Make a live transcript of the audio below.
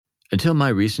Until my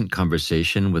recent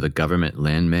conversation with a government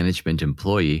land management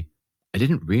employee, I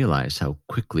didn't realize how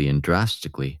quickly and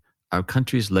drastically our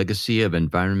country's legacy of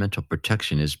environmental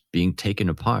protection is being taken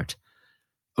apart.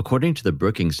 According to the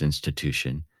Brookings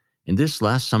Institution, in this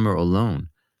last summer alone,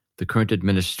 the current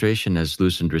administration has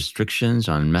loosened restrictions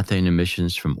on methane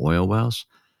emissions from oil wells,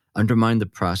 undermined the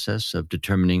process of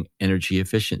determining energy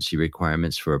efficiency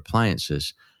requirements for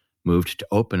appliances, moved to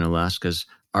open Alaska's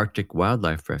Arctic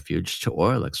Wildlife Refuge to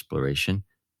oil exploration,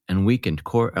 and weakened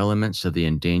core elements of the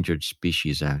Endangered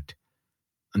Species Act.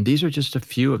 And these are just a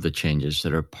few of the changes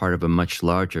that are part of a much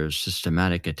larger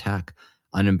systematic attack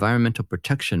on environmental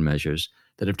protection measures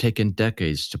that have taken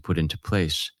decades to put into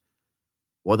place.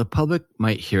 While the public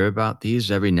might hear about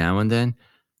these every now and then,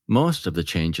 most of the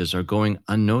changes are going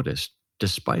unnoticed,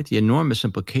 despite the enormous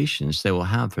implications they will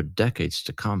have for decades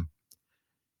to come.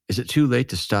 Is it too late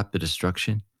to stop the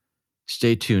destruction?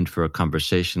 Stay tuned for a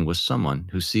conversation with someone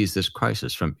who sees this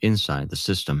crisis from inside the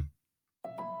system.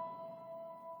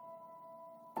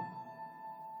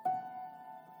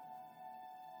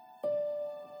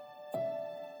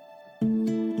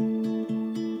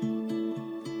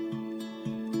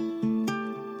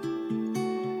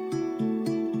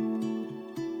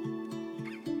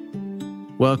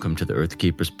 Welcome to the Earth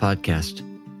Keepers podcast.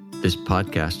 This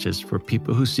podcast is for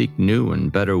people who seek new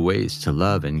and better ways to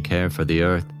love and care for the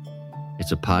earth.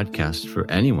 It's a podcast for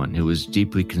anyone who is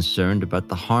deeply concerned about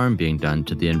the harm being done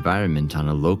to the environment on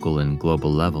a local and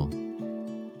global level.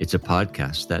 It's a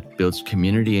podcast that builds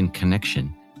community and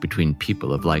connection between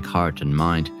people of like heart and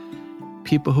mind,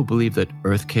 people who believe that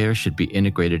earth care should be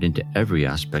integrated into every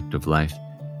aspect of life.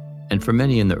 And for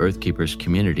many in the Earth Keepers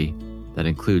community, that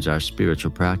includes our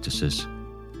spiritual practices.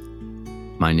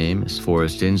 My name is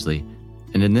Forrest Inslee,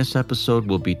 and in this episode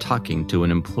we'll be talking to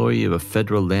an employee of a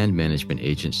federal land management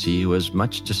agency who has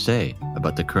much to say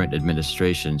about the current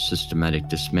administration's systematic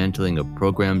dismantling of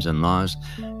programs and laws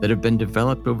that have been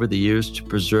developed over the years to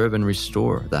preserve and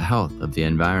restore the health of the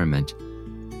environment.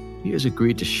 He has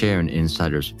agreed to share an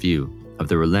insider's view of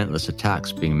the relentless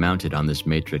attacks being mounted on this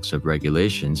matrix of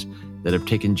regulations that have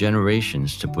taken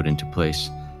generations to put into place.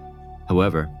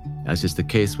 However, as is the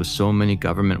case with so many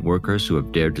government workers who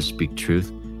have dared to speak truth,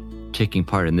 taking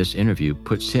part in this interview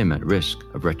puts him at risk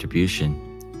of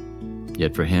retribution.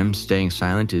 Yet for him, staying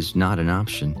silent is not an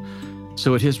option.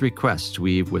 So at his request,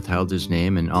 we've withheld his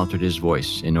name and altered his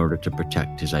voice in order to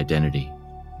protect his identity.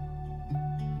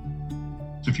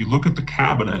 If you look at the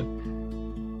cabinet,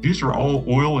 these are all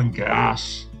oil and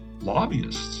gas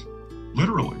lobbyists,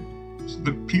 literally.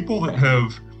 The people that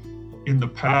have, in the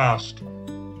past,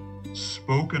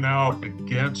 spoken out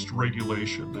against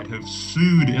regulation, that have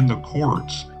sued in the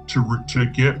courts to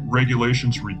get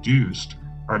regulations reduced,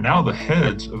 are now the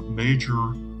heads of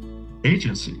major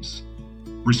agencies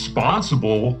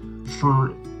responsible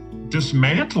for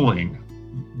dismantling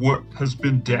what has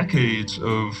been decades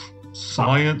of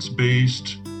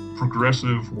science-based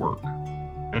progressive work.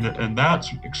 And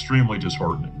that's extremely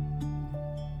disheartening.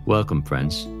 Welcome,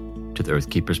 friends, to the Earth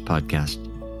Keepers podcast.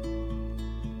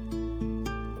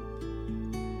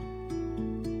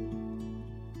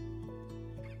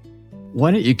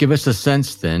 Why don't you give us a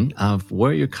sense then of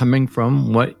where you're coming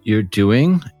from, what you're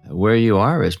doing, where you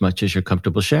are, as much as you're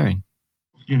comfortable sharing?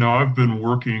 You know, I've been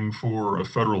working for a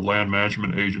federal land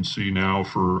management agency now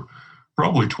for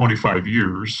probably 25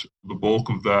 years. The bulk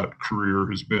of that career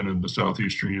has been in the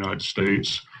southeastern United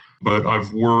States. But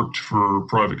I've worked for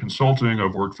private consulting,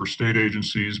 I've worked for state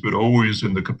agencies, but always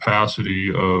in the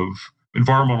capacity of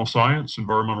environmental science,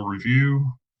 environmental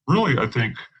review, really, I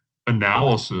think,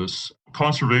 analysis,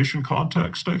 conservation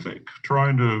context, I think,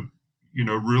 trying to,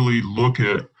 really look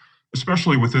at,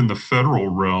 especially within the federal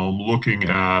realm, looking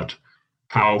at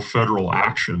how federal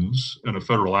actions, and a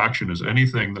federal action is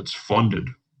anything that's funded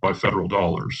by federal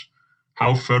dollars,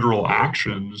 how federal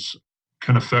actions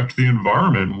can affect the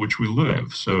environment in which we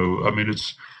live. So,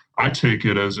 I take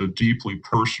it as a deeply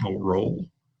personal role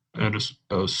and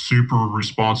a super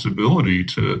responsibility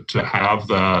to have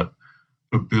that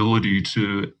ability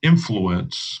to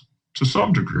influence, to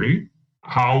some degree,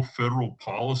 how federal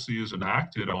policy is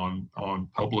enacted on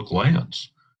public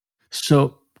lands.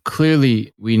 So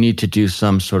clearly we need to do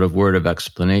some sort of word of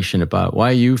explanation about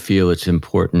why you feel it's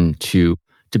important to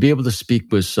be able to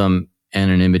speak with some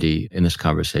anonymity in this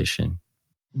conversation.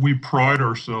 We pride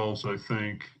ourselves, I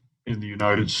think, in the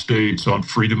United States on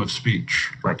freedom of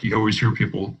speech. Like you always hear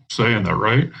people saying that,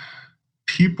 right?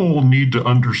 People need to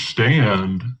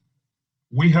understand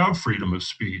we have freedom of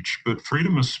speech, but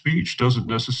freedom of speech doesn't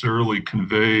necessarily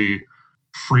convey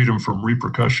freedom from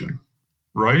repercussion,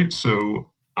 right?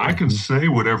 So I can say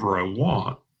whatever I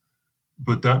want,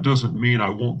 but that doesn't mean I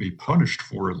won't be punished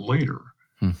for it later.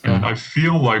 Mm-hmm. And I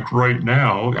feel like right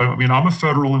now, I mean, I'm a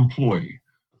federal employee.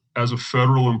 As a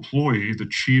federal employee, the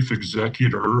chief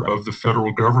executor of the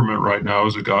federal government right now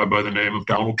is a guy by the name of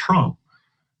Donald Trump.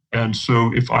 And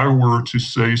so if I were to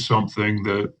say something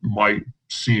that might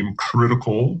seem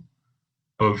critical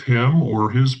of him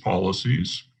or his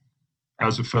policies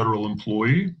as a federal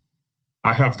employee,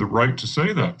 I have the right to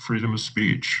say that, freedom of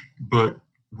speech. But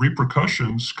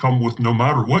repercussions come with no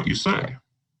matter what you say.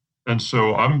 And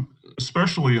so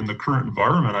especially in the current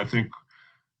environment, I think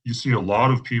you see a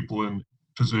lot of people in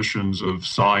positions of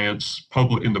science,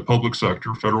 in the public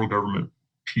sector, federal government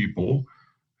people,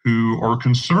 who are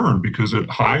concerned because at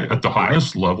the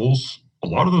highest levels, a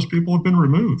lot of those people have been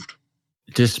removed.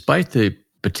 Despite the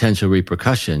potential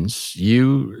repercussions,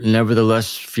 you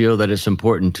nevertheless feel that it's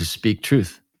important to speak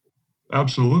truth.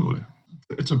 Absolutely.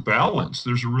 It's a balance.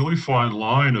 There's a really fine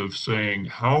line of saying,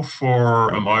 how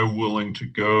far am I willing to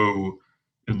go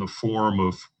in the form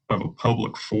of a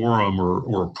public forum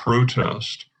or a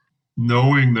protest,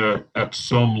 knowing that at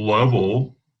some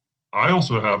level, I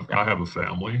have a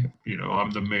family.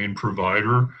 I'm the main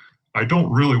provider. I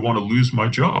don't really want to lose my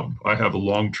job. I have a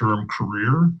long-term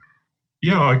career.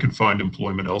 Yeah, I could find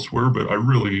employment elsewhere, but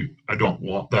I don't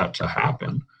want that to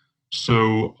happen.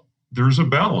 So there's a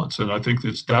balance. And I think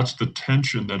that's the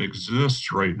tension that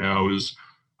exists right now is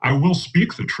I will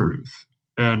speak the truth.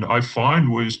 And I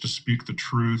find ways to speak the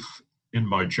truth in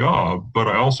my job, but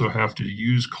I also have to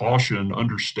use caution,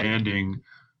 understanding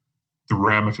the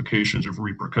ramifications of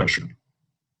repercussion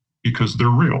because they're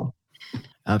real.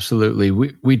 Absolutely.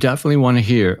 We definitely want to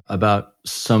hear about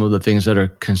some of the things that are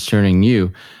concerning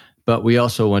you, but we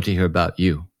also want to hear about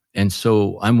you. And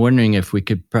so I'm wondering if we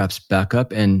could perhaps back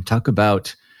up and talk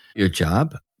about your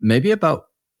job, maybe about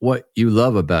what you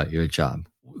love about your job.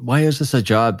 Why is this a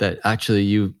job that actually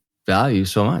you value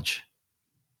so much?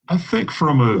 I think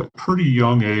from a pretty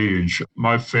young age,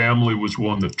 my family was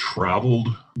one that traveled.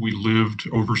 We lived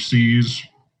overseas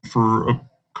for a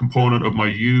component of my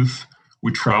youth.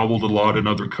 We traveled a lot in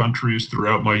other countries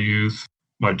throughout my youth.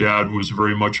 My dad was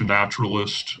very much a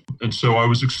naturalist. And so I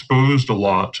was exposed a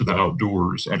lot to the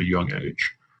outdoors at a young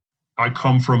age. I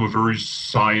come from a very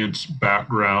science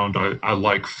background. I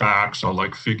like facts. I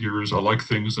like figures. I like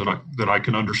things that I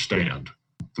can understand.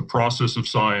 The process of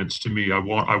science, to me, I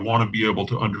want to be able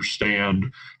to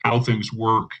understand how things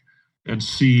work and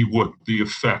see what the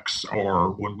effects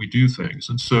are when we do things.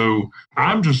 And so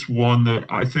I'm just one that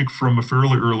I think from a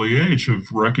fairly early age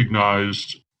have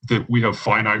recognized that we have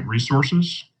finite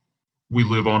resources. We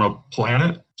live on a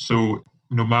planet. So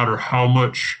no matter how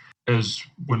much, as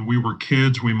when we were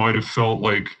kids, we might have felt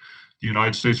like the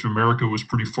United States of America was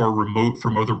pretty far remote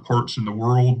from other parts in the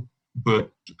world.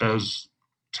 But as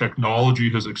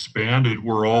technology has expanded,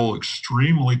 we're all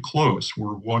extremely close.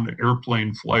 We're one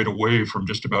airplane flight away from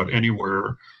just about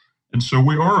anywhere. And so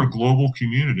we are a global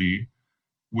community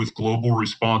with global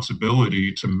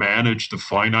responsibility to manage the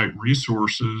finite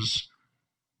resources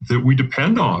that we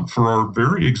depend on for our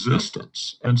very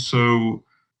existence. And so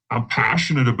I'm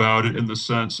passionate about it in the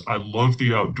sense I love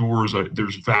the outdoors.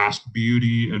 There's vast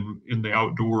beauty in the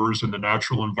outdoors and the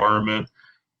natural environment.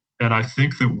 And I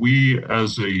think that we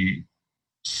as a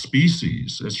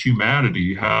species, as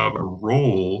humanity, have a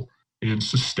role in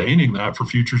sustaining that for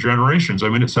future generations. I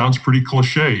mean, it sounds pretty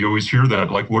cliche. You always hear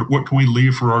that, like, what can we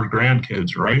leave for our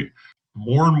grandkids, right?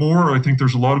 More and more, I think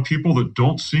there's a lot of people that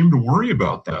don't seem to worry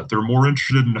about that. They're more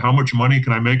interested in how much money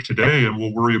can I make today, and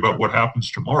we'll worry about what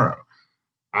happens tomorrow.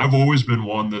 I've always been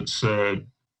one that said,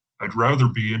 I'd rather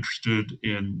be interested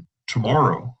in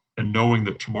tomorrow and knowing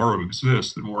that tomorrow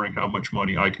exists than worrying how much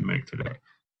money I can make today.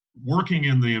 Working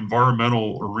in the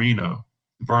environmental arena,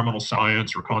 environmental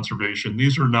science or conservation,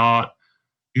 these are not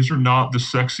the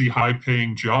sexy,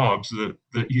 high-paying jobs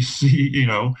that you see.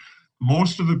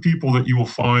 Most of the people that you will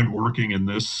find working in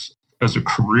this as a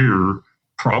career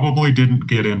probably didn't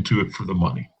get into it for the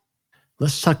money.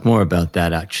 Let's talk more about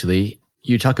that, actually.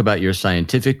 You talk about your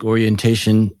scientific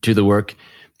orientation to the work.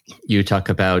 You talk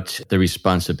about the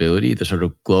responsibility, the sort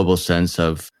of global sense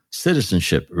of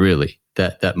citizenship, really,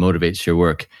 that motivates your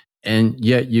work. And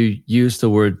yet you use the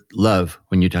word love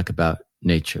when you talk about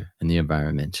nature and the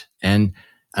environment. And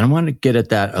I want to get at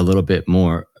that a little bit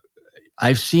more.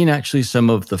 I've seen actually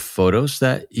some of the photos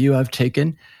that you have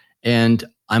taken, and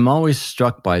I'm always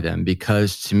struck by them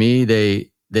because to me,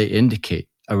 they indicate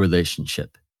a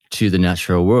relationship to the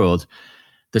natural world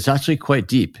that's actually quite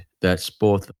deep, that's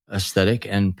both aesthetic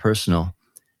and personal.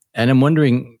 And I'm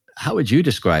wondering, how would you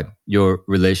describe your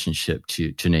relationship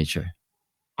to nature?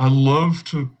 I love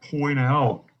to point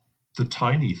out the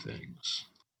tiny things.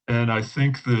 And I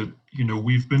think that,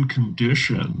 we've been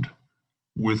conditioned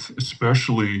with,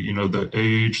 especially, the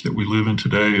age that we live in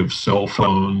today of cell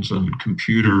phones and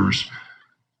computers.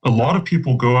 A lot of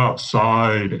people go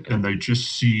outside and they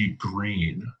just see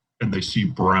green and they see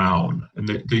brown and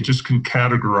they just can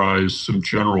categorize some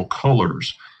general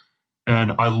colors.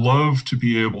 And I love to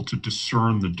be able to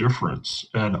discern the difference.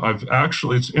 And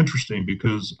it's interesting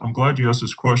because I'm glad you asked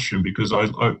this question, because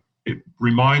it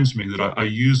reminds me that I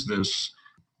use this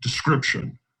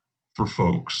description for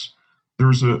folks.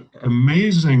 There's an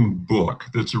amazing book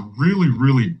that's a really,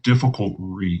 really difficult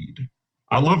read.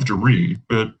 I love to read,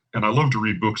 and I love to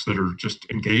read books that are just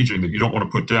engaging, that you don't want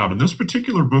to put down. And this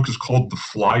particular book is called The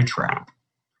Fly Trap.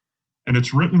 And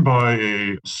it's written by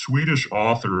a Swedish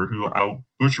author who, I'll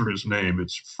butcher his name.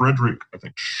 It's Fredrik, I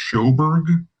think,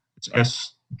 Sjöberg. It's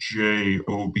Sjoberg,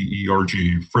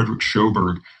 Fredrik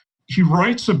Sjöberg. He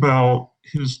writes about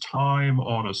his time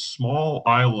on a small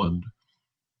island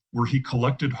where he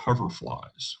collected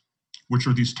hoverflies, which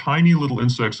are these tiny little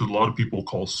insects that a lot of people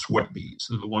call sweat bees.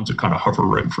 They're the ones that kind of hover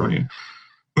right in front of you.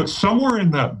 But somewhere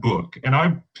in that book, and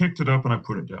I picked it up and I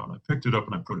put it down. I picked it up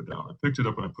and I put it down. I picked it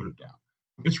up and I put it down.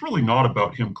 It's really not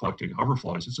about him collecting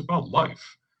hoverflies. It's about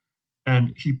life.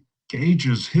 And he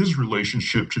gauges his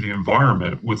relationship to the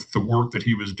environment with the work that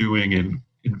he was doing in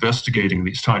investigating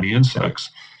these tiny insects.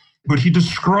 But he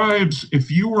describes,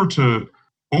 if you were to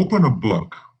open a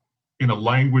book in a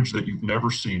language that you've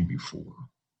never seen before,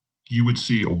 you would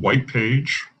see a white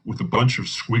page with a bunch of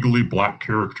squiggly black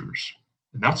characters.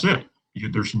 And that's it.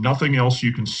 There's nothing else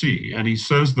you can see. And he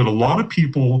says that a lot of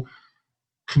people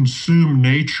consume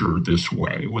nature this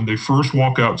way. When they first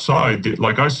walk outside,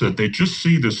 like I said, they just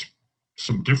see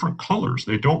some different colors.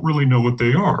 They don't really know what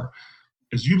they are.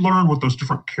 As you learn what those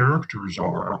different characters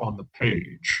are on the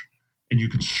page, and you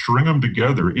can string them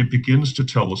together, it begins to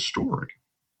tell a story,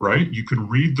 right? You can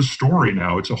read the story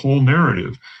now. It's a whole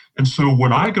narrative. And so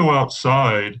when I go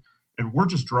outside and we're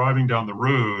just driving down the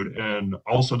road, and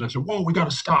all of a sudden I say, whoa, we got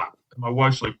to stop. And my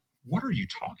wife's like, what are you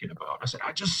talking about? I said,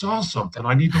 I just saw something.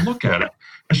 I need to look at it.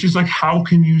 And she's like, how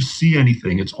can you see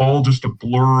anything? It's all just a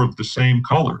blur of the same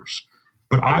colors.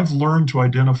 But I've learned to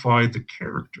identify the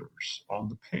characters on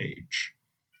the page.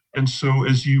 And so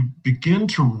as you begin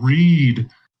to read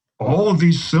all of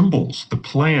these symbols, the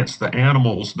plants, the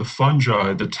animals, the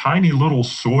fungi, the tiny little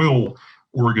soil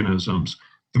organisms,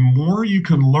 the more you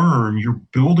can learn, you're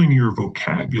building your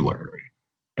vocabulary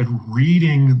and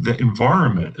reading the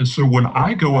environment. And so when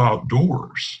I go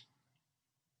outdoors,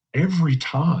 every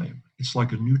time it's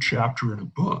like a new chapter in a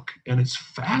book, and it's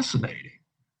fascinating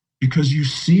because you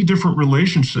see different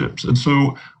relationships. And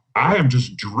so I am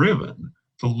just driven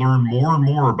to learn more and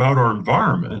more about our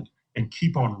environment and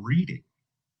keep on reading.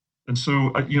 And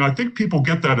so, I think people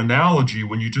get that analogy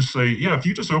when you just say, yeah, if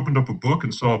you just opened up a book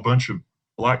and saw a bunch of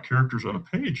black characters on a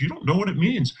page, you don't know what it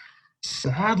means.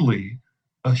 Sadly,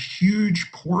 a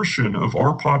huge portion of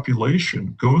our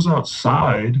population goes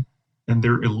outside and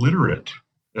they're illiterate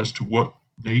as to what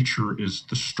nature is,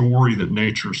 the story that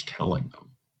nature's telling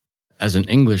them. As an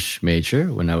English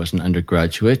major, when I was an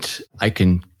undergraduate, I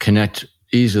can connect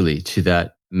easily to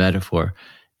that metaphor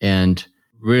and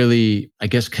really, I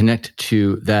guess, connect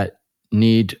to that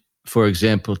need, for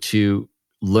example, to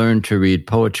learn to read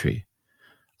poetry.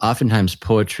 Oftentimes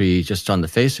poetry, just on the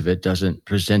face of it, doesn't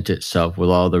present itself with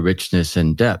all the richness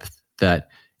and depth that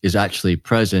is actually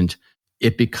present.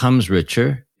 It becomes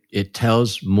richer. It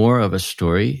tells more of a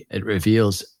story. It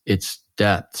reveals its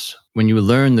depths. When you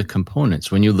learn the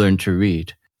components, when you learn to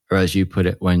read, or as you put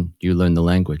it, when you learn the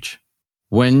language.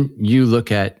 When you look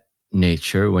at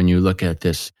nature, when you look at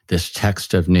this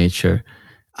text of nature,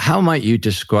 how might you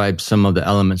describe some of the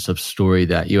elements of story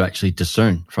that you actually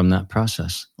discern from that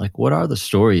process? Like, what are the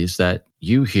stories that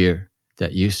you hear,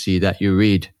 that you see, that you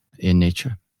read in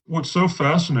nature? What's so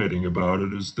fascinating about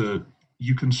it is that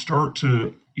you can start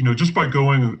to, just by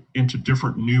going into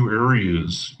different new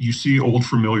areas, you see old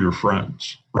familiar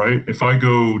friends, right? If I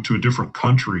go to a different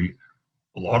country,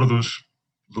 a lot of those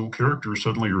little characters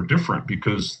suddenly are different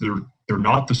because they're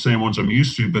not the same ones I'm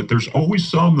used to, but there's always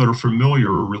some that are familiar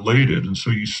or related. And so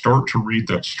you start to read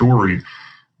that story.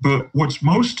 But what's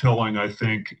most telling, I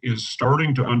think, is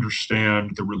starting to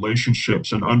understand the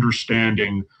relationships and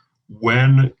understanding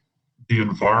when the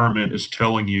environment is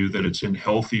telling you that it's in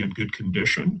healthy and good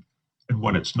condition and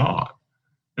when it's not.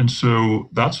 And so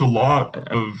that's a lot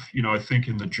of, I think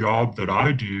in the job that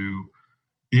I do,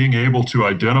 being able to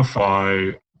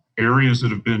identify areas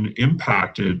that have been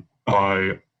impacted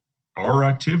by our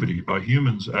activity, by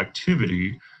humans'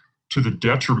 activity, to the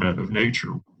detriment of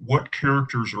nature. What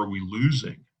characters are we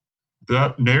losing?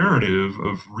 That narrative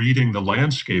of reading the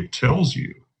landscape tells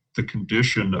you the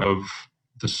condition of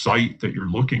the site that you're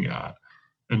looking at.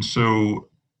 And so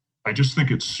I just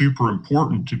think it's super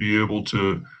important to be able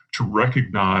to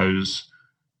recognize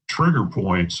trigger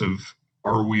points of,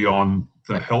 are we on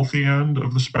the healthy end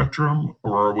of the spectrum,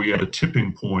 or are we at a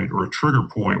tipping point or a trigger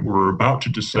point where we're about to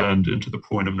descend into the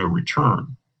point of no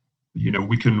return?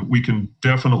 We can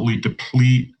definitely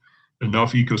deplete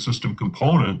enough ecosystem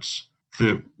components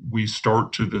that we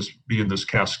start to be in this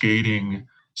cascading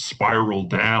spiral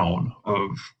down of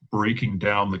breaking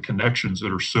down the connections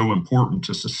that are so important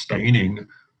to sustaining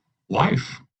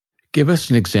life. Give us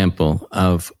an example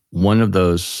of one of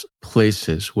those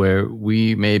places where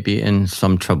we may be in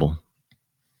some trouble.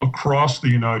 Across the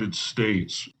United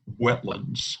States,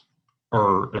 wetlands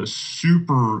are a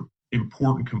super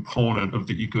important component of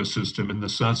the ecosystem in the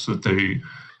sense that they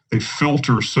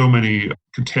filter so many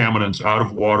contaminants out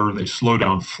of water, they slow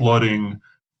down flooding.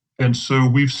 And so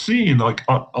we've seen like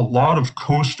a lot of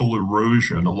coastal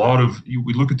erosion,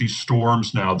 we look at these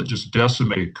storms now that just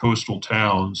decimate coastal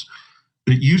towns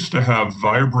that used to have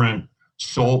vibrant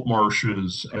salt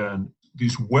marshes and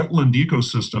these wetland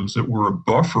ecosystems that were a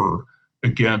buffer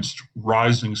against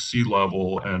rising sea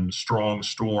level and strong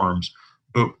storms.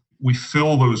 But we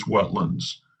fill those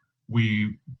wetlands.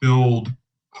 We build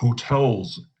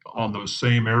hotels on those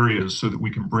same areas so that we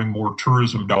can bring more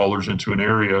tourism dollars into an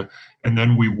area. And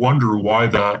then we wonder why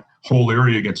that whole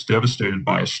area gets devastated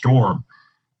by a storm.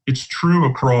 It's true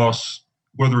across,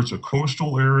 whether it's a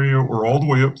coastal area or all the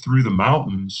way up through the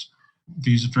mountains,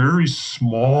 these very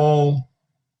small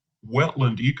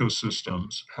wetland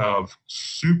ecosystems have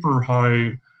super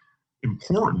high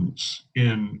importance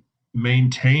in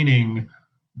maintaining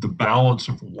the balance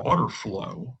of water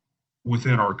flow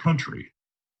within our country.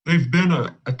 They've been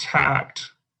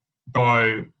attacked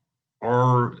by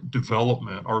our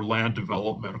land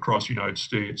development across the United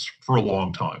States for a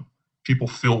long time. People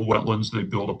fill wetlands, they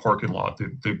build a parking lot,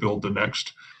 they build the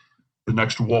next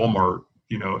Walmart,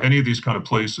 any of these kind of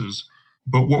places.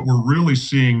 But what we're really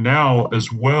seeing now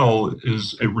as well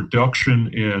is a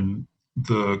reduction in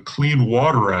the Clean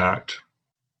Water Act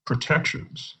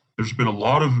protections. There's been a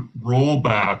lot of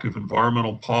rollback of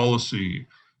environmental policy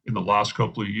in the last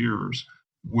couple of years,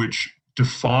 which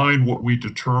define what we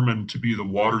determine to be the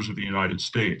waters of the United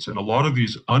States. And a lot of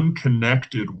these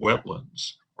unconnected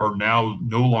wetlands are now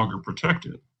no longer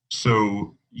protected.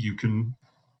 So you can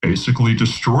basically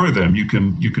destroy them. You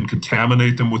can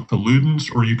contaminate them with pollutants,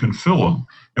 or you can fill them.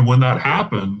 And when that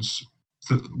happens,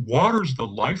 the water's the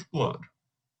lifeblood,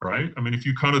 right? I mean, if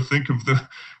you kind of think of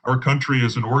our country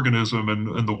as an organism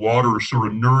and the water is sort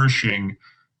of nourishing,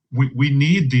 we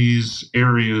need these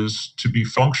areas to be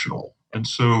functional. And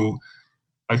so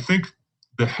I think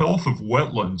the health of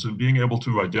wetlands and being able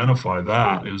to identify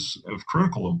that is of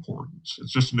critical importance.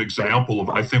 It's just an example of,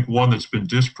 I think, one that's been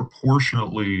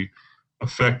disproportionately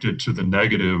affected to the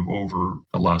negative over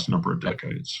the last number of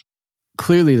decades.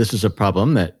 Clearly, this is a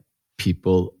problem that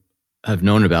people have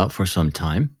known about for some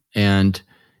time. And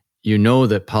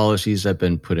that policies have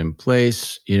been put in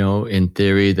place, in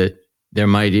theory that there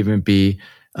might even be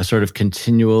a sort of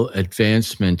continual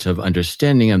advancement of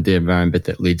understanding of the environment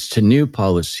that leads to new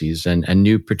policies and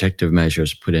new protective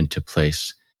measures put into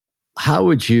place. How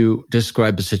would you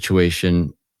describe the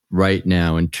situation right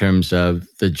now in terms of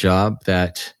the job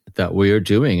that we are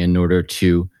doing in order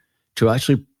to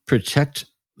actually protect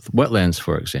wetlands,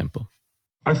 for example?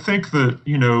 I think that,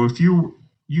 if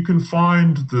you can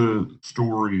find the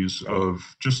stories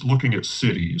of just looking at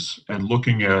cities and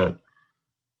looking at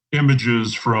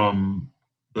images from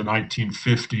the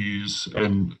 1950s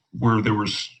and where there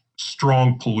was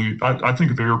strong I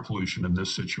think of air pollution in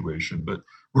this situation, but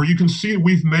where you can see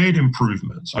we've made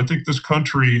improvements. I think this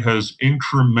country has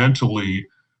incrementally,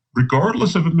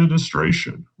 regardless of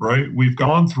administration, right? We've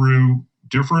gone through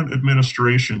different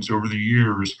administrations over the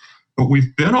years, but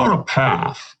we've been on a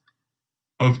path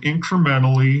of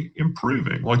incrementally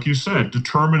improving. Like you said,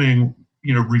 determining,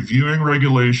 reviewing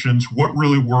regulations, what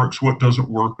really works, what doesn't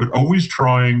work, but always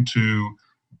trying to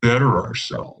better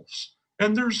ourselves.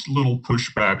 And there's little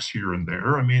pushbacks here and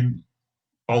there. I mean,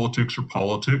 politics are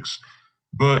politics,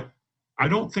 but I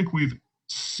don't think we've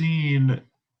seen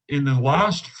in the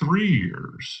last 3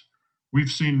 years,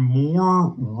 we've seen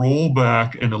more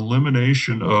rollback and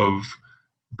elimination of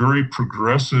very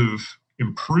progressive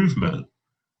improvement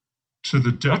to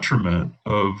the detriment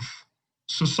of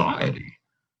society.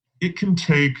 It can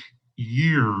take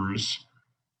years,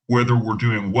 whether we're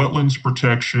doing wetlands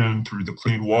protection through the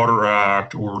Clean Water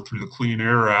Act or through the Clean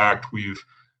Air Act. We've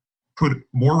put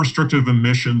more restrictive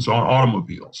emissions on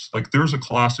automobiles. Like there's a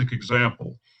classic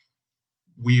example.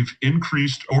 We've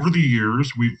increased over the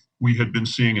years, we've we had been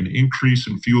seeing an increase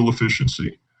in fuel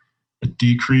efficiency, a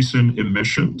decrease in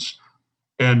emissions,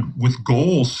 and with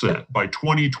goals set by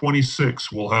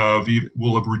 2026, we'll have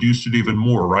reduced it even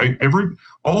more, right?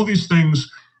 All of these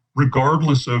things,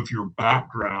 regardless of your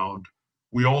background,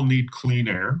 we all need clean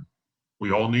air.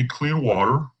 We all need clean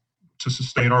water to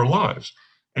sustain our lives.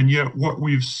 And yet what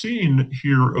we've seen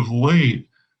here of late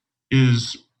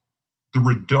is the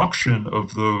reduction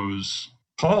of those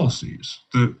policies,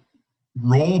 the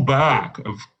rollback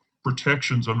of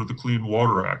protections under the Clean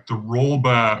Water Act, the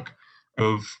rollback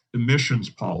of emissions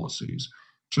policies,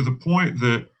 to the point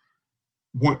that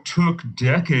what took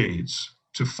decades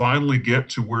to finally get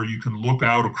to where you can look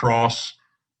out across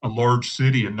a large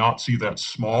city and not see that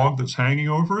smog that's hanging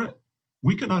over it,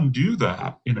 we can undo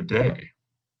that in a day.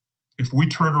 If we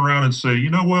turn around and say, you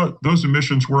know what, those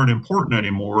emissions weren't important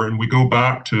anymore, and we go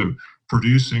back to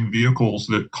producing vehicles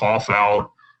that cough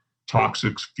out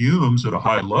toxic fumes at a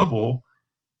high level,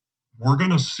 we're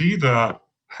going to see that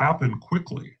happen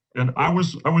quickly. And I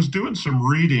was doing some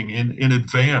reading in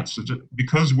advance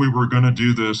because we were going to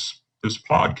do this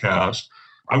podcast.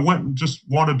 I went and just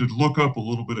wanted to look up a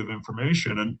little bit of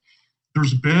information, and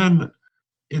there's been,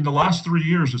 in the last 3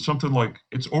 years,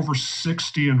 it's over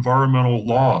 60 environmental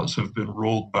laws have been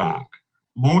rolled back.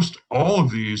 Most all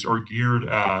of these are geared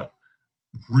at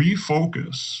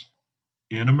refocus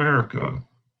in America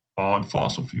on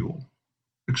fossil fuel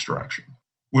extraction.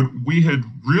 What we had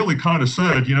really kind of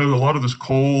said, a lot of this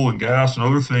coal and gas and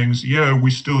other things, yeah,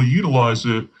 we still utilize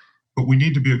it, but we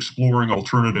need to be exploring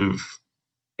alternative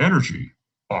energy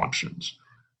options.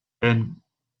 And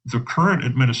the current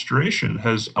administration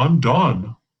has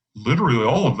undone literally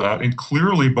all of that. And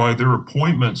clearly by their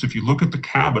appointments, if you look at the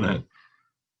cabinet,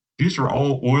 these are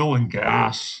all oil and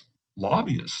gas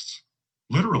lobbyists,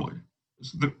 literally.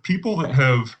 The people that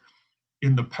have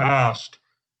in the past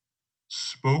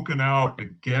spoken out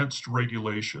against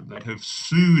regulation, that have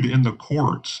sued in the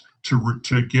courts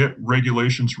to get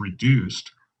regulations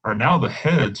reduced, are now the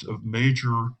heads of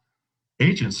major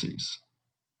agencies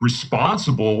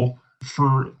responsible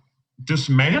for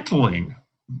dismantling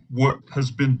what has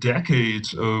been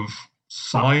decades of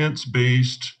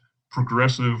science-based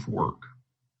progressive work.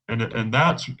 And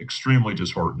that's extremely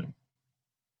disheartening.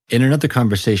 In another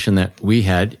conversation that we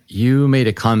had, you made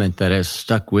a comment that has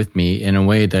stuck with me in a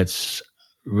way that's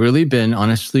really been,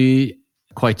 honestly,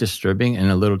 quite disturbing and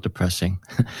a little depressing.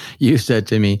 You said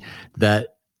to me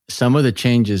that some of the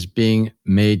changes being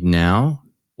made now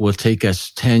will take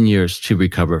us 10 years to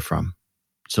recover from.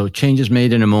 So changes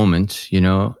made in a moment,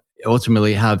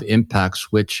 ultimately have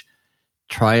impacts which,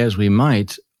 try as we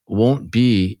might, won't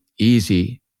be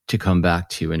easy to come back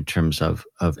to in terms of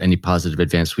any positive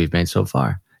advance we've made so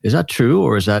far. Is that true,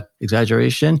 or is that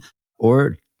exaggeration?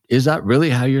 Or is that really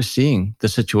how you're seeing the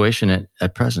situation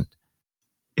at present?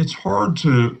 It's hard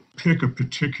to pick a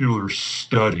particular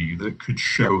study that could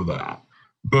show that.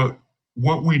 But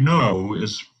what we know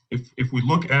is if we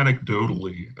look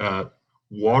anecdotally at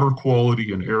water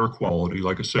quality and air quality,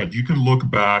 like I said, you can look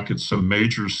back at some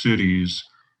major cities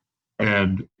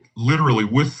and literally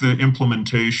with the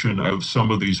implementation of some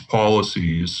of these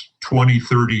policies 20,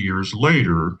 30 years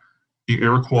later, the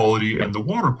air quality and the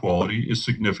water quality is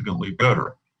significantly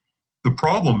better. The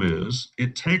problem is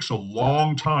it takes a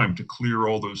long time to clear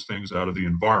all those things out of the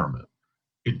environment.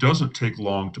 It doesn't take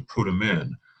long to put them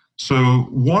in. So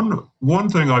one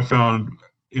thing I found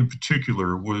in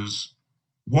particular was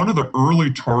one of the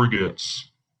early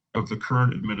targets of the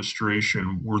current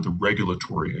administration were the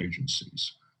regulatory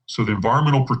agencies. So the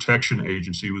Environmental Protection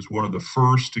Agency was one of the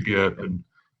first to get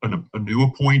a new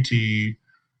appointee,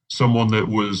 someone that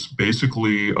was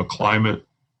basically a climate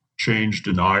change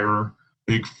denier,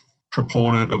 big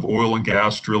proponent of oil and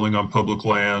gas drilling on public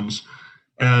lands.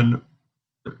 And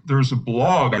there's a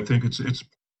blog, I think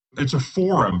it's a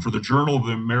forum for the Journal of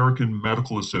the American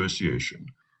Medical Association,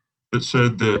 that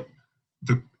said that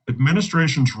the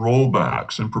administration's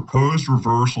rollbacks and proposed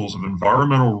reversals of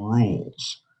environmental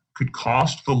rules could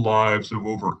cost the lives of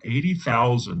over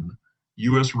 80,000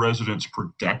 U.S. residents per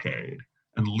decade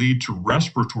and lead to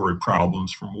respiratory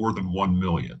problems for more than 1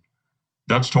 million.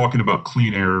 That's talking about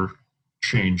clean air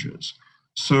changes.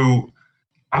 So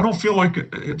I don't feel like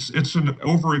it's an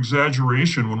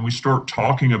over-exaggeration when we start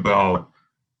talking about,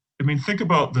 think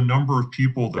about the number of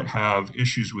people that have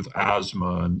issues with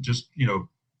asthma and just,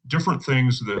 different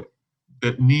things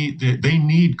that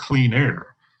need clean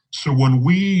air. So when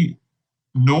we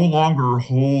no longer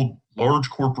hold large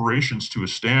corporations to a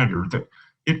standard, that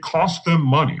it costs them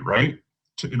money, right?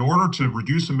 In order to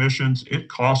reduce emissions, it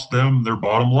costs them their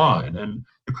bottom line. And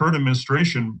the current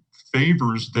administration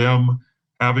favors them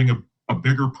having a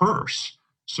bigger purse.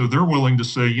 So they're willing to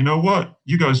say, you know what,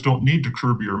 you guys don't need to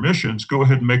curb your emissions. Go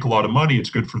ahead and make a lot of money. It's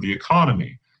good for the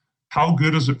economy. How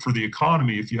good is it for the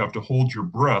economy if you have to hold your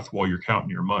breath while you're counting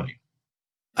your money?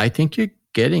 I think you're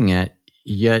getting at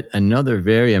yet another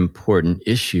very important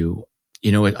issue.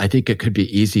 I think it could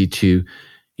be easy to,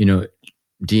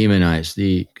 demonize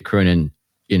the current,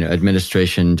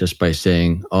 administration just by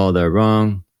saying, oh, they're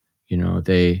wrong.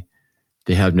 They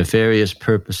have nefarious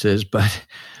purposes. But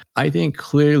I think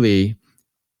clearly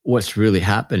what's really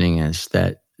happening is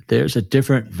that there's a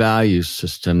different value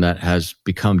system that has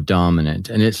become dominant.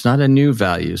 And it's not a new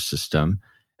value system.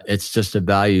 It's just a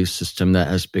value system that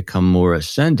has become more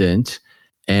ascendant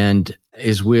and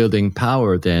is wielding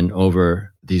power then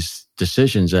over these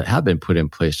decisions that have been put in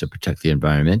place to protect the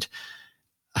environment.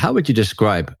 How would you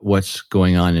describe what's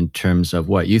going on in terms of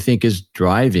what you think is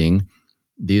driving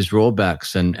these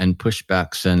rollbacks and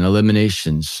pushbacks and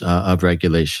eliminations of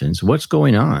regulations? What's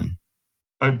going on?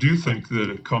 I do think that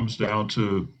it comes down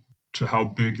to how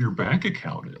big your bank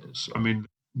account is. I mean,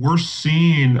 we're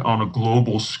seen on a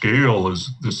global scale as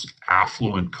this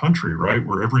affluent country, right?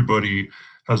 Where everybody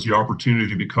has the opportunity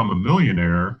to become a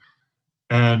millionaire.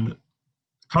 And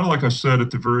kind of like I said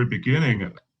at the very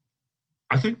beginning,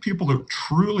 I think people that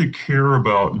truly care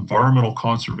about environmental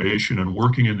conservation and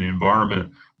working in the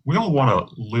environment, we all want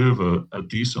to live a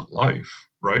decent life,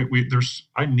 right?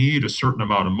 I need a certain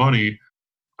amount of money.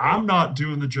 I'm not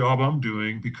doing the job I'm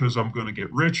doing because I'm going to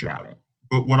get rich at it.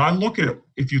 But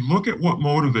if you look at what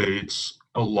motivates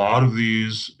a lot of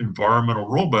these environmental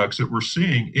rollbacks that we're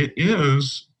seeing, it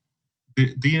is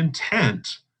the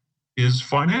intent is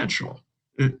financial.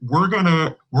 We're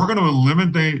gonna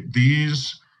eliminate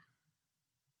these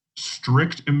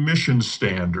strict emission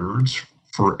standards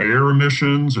for air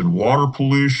emissions and water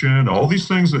pollution, all these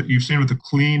things that you've seen with the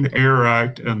Clean Air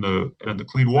Act and the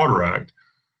Clean Water Act.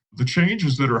 The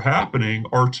changes that are happening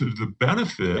are to the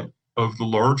benefit of the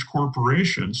large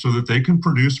corporations so that they can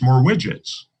produce more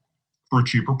widgets for a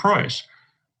cheaper price.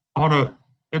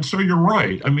 And so you're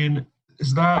right. I mean,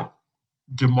 is that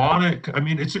demonic? I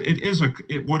mean,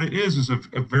 what it is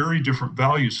a very different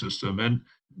value system. And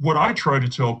what I try to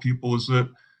tell people is that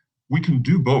we can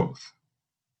do both.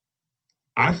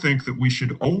 I think that we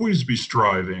should always be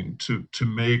striving to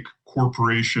make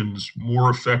corporations more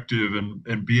effective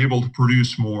and be able to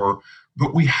produce more,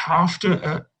 but we have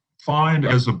to find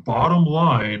as a bottom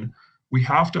line, we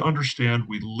have to understand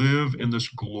we live in this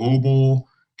global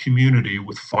community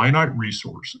with finite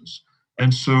resources.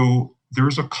 And so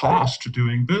there's a cost to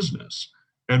doing business.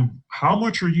 And how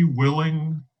much are you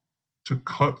willing to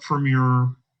cut from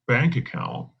your bank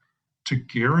account to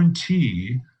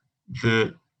guarantee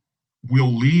that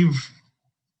we'll leave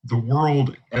the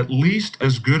world at least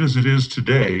as good as it is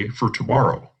today for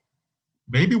tomorrow?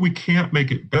 Maybe we can't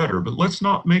make it better, but let's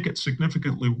not make it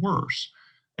significantly worse.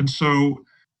 And so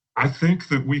I think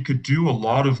that we could do a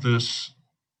lot of this.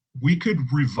 We could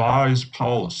revise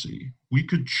policy. We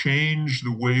could change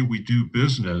the way we do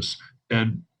business,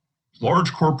 and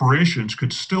large corporations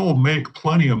could still make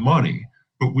plenty of money,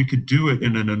 but we could do it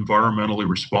in an environmentally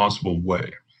responsible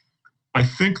way. I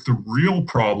think the real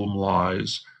problem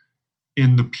lies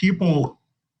in the people.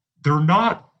 They're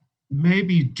not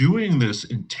maybe doing this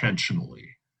intentionally,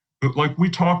 but like we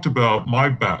talked about my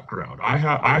background, I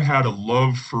had a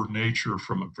love for nature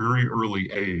from a very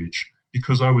early age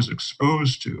because I was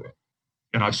exposed to it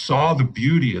and I saw the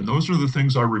beauty. And those are the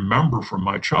things I remember from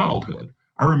my childhood.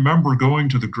 I remember going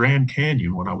to the Grand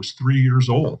Canyon when I was 3 years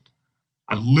old.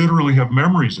 I literally have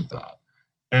memories of that.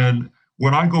 And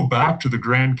when I go back to the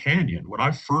Grand Canyon, when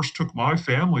I first took my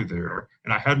family there,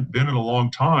 and I hadn't been in a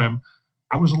long time,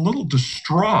 I was a little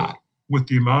distraught with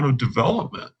the amount of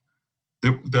development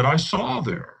that I saw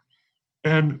there.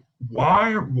 And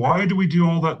why do we do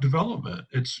all that development?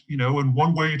 It's, in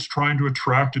one way, it's trying to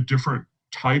attract a different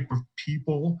type of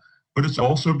people, but it's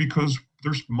also because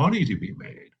there's money to be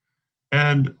made.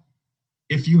 And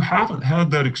if you haven't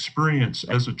had that experience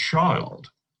as a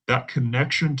child, that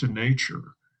connection to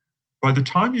nature, by the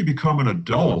time you become an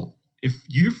adult, if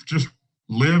you've just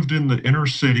lived in the inner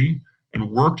city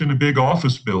and worked in a big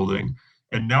office building,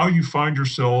 and now you find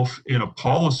yourself in a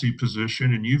policy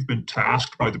position and you've been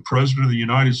tasked by the President of the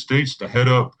United States to head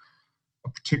up a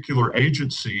particular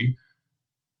agency,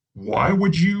 why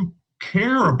would you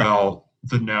care about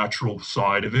the natural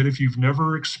side of it if you've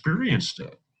never experienced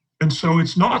it? And so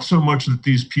it's not so much that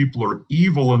these people are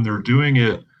evil and they're doing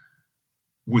it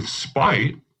with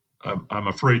spite. I'm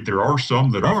afraid there are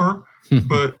some that are,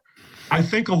 but I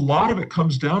think a lot of it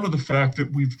comes down to the fact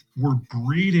that we're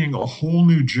breeding a whole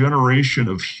new generation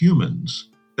of humans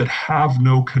that have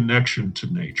no connection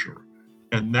to nature.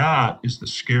 And that is the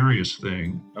scariest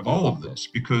thing of all of this,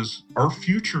 because our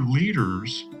future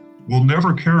leaders will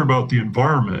never care about the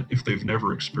environment if they've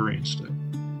never experienced it.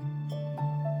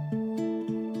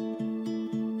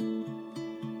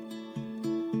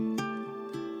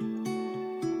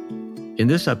 In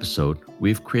this episode,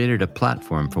 we've created a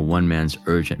platform for one man's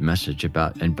urgent message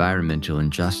about environmental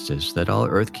injustice that all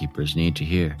Earthkeepers need to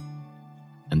hear.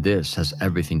 And this has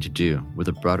everything to do with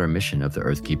the broader mission of the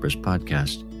Earthkeepers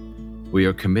podcast. We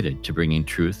are committed to bringing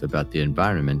truth about the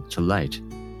environment to light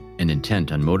and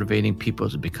intent on motivating people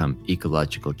to become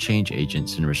ecological change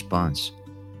agents in response.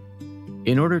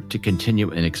 In order to continue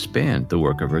and expand the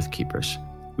work of Earthkeepers,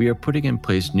 we are putting in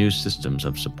place new systems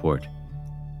of support.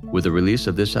 With the release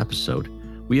of this episode,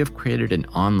 we have created an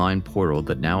online portal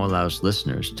that now allows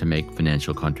listeners to make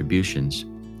financial contributions.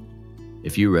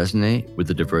 If you resonate with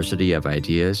the diversity of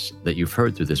ideas that you've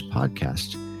heard through this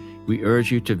podcast, we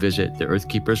urge you to visit the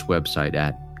Earthkeepers website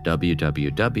at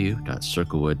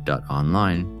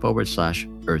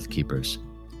www.circlewood.online/Earthkeepers.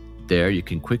 There you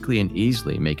can quickly and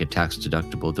easily make a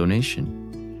tax-deductible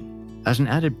donation. As an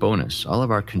added bonus, all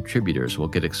of our contributors will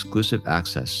get exclusive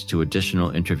access to additional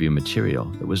interview material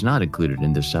that was not included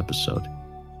in this episode.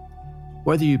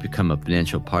 Whether you become a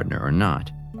financial partner or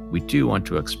not, we do want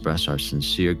to express our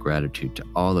sincere gratitude to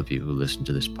all of you who listen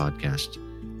to this podcast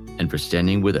and for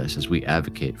standing with us as we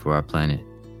advocate for our planet.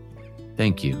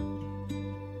 Thank you.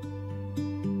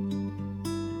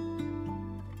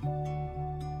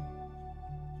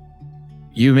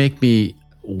 You make me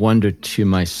wonder to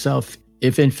myself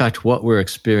if, in fact, what we're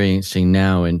experiencing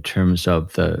now in terms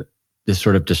of this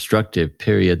sort of destructive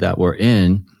period that we're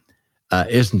in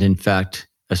isn't, in fact,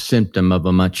 a symptom of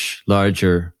a much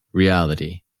larger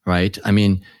reality, right? I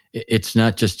mean, it's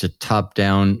not just a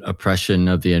top-down oppression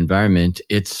of the environment.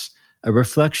 It's a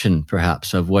reflection,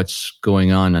 perhaps, of what's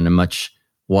going on a much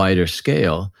wider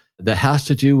scale that has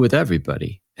to do with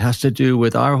everybody. It has to do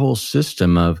with our whole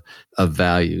system of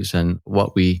values and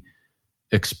what we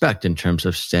expect in terms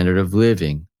of standard of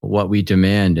living, what we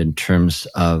demand in terms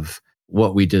of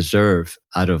what we deserve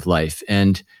out of life.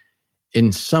 And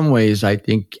in some ways, I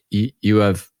think you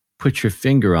have put your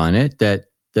finger on it, that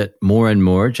more and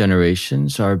more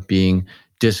generations are being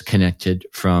disconnected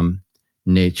from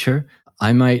nature.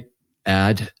 I might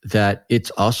add that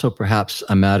it's also perhaps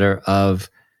a matter of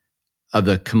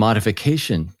the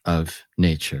commodification of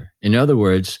nature. In other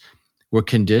words, we're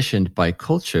conditioned by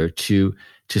culture to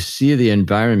see the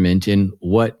environment in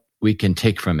what we can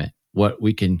take from it, what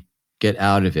we can get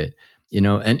out of it,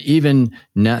 and even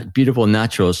beautiful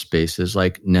natural spaces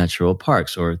like natural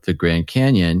parks or the Grand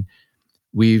Canyon,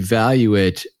 we value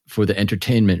it for the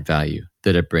entertainment value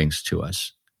that it brings to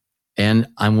us. And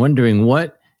I'm wondering,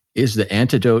 what is the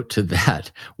antidote to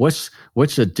that? What's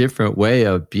a different way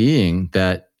of being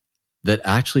that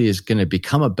actually is going to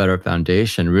become a better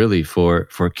foundation really for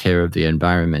care of the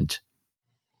environment?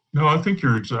 No, I think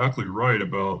you're exactly right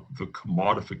about the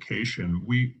commodification.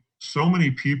 So many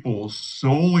people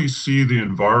solely see the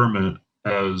environment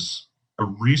as a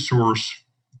resource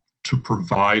to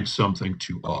provide something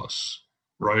to us,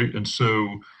 right? And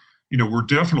so,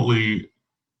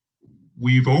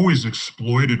 we've always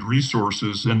exploited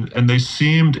resources and they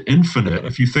seemed infinite.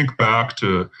 If you think back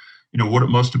to, what it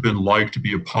must have been like to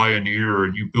be a pioneer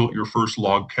and you built your first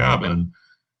log cabin,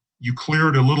 you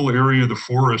cleared a little area of the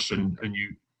forest and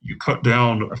you cut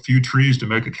down a few trees to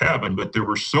make a cabin, but there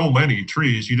were so many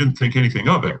trees, you didn't think anything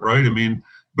of it, right? I mean,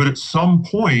 but at some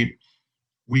point,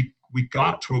 we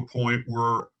got to a point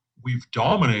where we've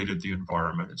dominated the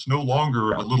environment. It's no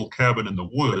longer a little cabin in the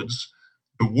woods.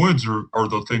 The woods are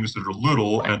the things that are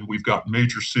little, and we've got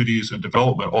major cities and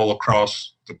development all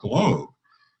across the globe.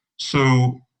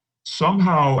 So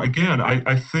somehow, again,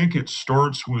 I think it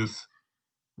starts with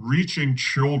reaching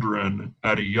children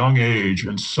at a young age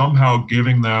and somehow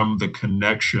giving them the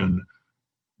connection,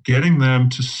 getting them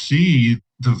to see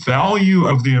the value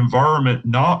of the environment,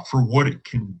 not for what it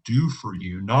can do for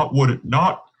you, not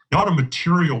a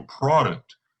material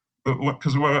product, but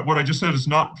what I just said is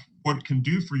not what it can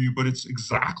do for you, but it's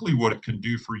exactly what it can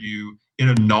do for you in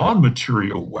a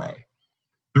non-material way.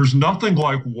 There's nothing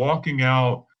like walking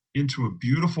out into a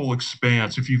beautiful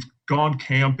expanse. If you've gone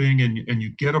camping and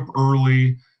you get up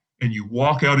early and you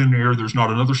walk out in there, there's not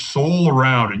another soul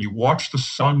around, and you watch the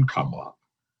sun come up,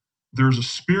 there's a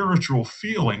spiritual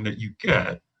feeling that you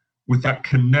get with that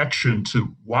connection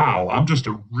to, wow, I'm just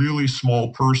a really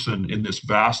small person in this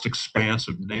vast expanse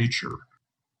of nature.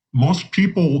 Most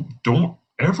people don't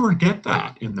ever get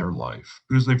that in their life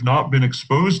because they've not been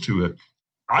exposed to it.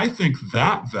 I think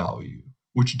that value,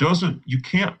 which you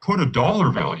can't put a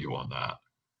dollar value on that,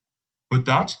 But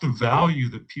that's the value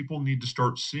that people need to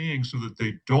start seeing so that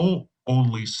they don't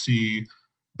only see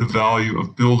the value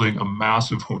of building a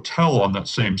massive hotel on that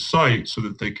same site so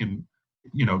that they can,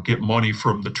 get money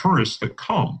from the tourists that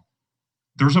come.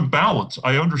 There's a balance.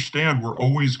 I understand we're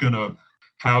always going to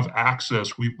have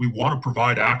access. We want to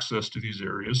provide access to these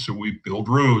areas. So we build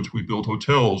roads, we build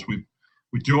hotels, we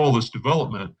do all this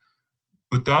development.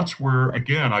 But that's where,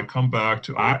 again, I come back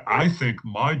to, I think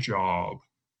my job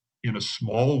in a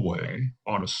small way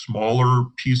on a smaller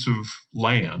piece of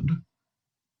land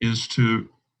is to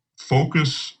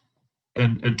focus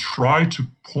and try to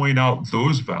point out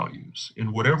those values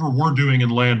in whatever we're doing in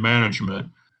land management.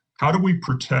 How do we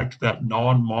protect that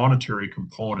non-monetary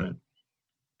component?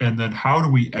 And then how do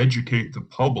we educate the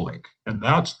public? And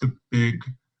that's the big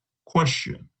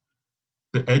question.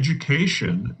 The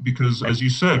education, because as you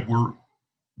said,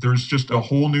 there's just a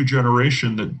whole new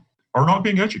generation that are not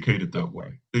being educated that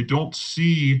way. They don't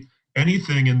see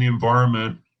anything in the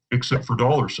environment except for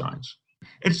dollar signs.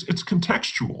 It's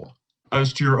contextual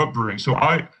as to your upbringing. So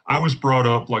I was brought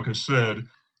up, like I said,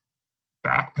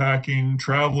 backpacking,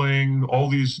 traveling, all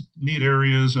these neat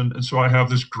areas. And so I have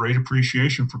this great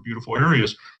appreciation for beautiful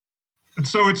areas. And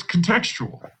so it's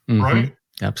contextual, right?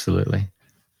 Absolutely.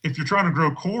 If you're trying to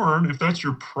grow corn, if that's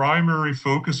your primary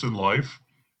focus in life,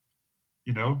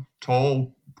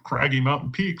 tall, craggy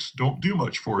mountain peaks don't do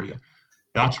much for you.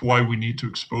 That's why we need to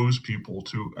expose people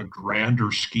to a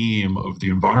grander scheme of the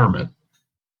environment.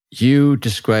 You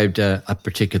described a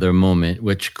particular moment,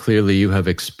 which clearly you have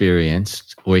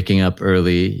experienced, waking up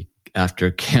early after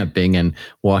camping and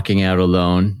walking out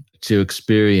alone to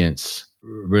experience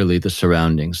really the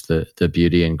surroundings, the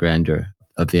beauty and grandeur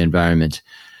of the environment.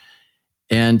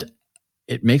 And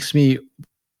it makes me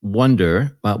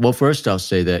wonder, well, first I'll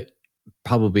say that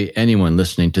probably anyone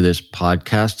listening to this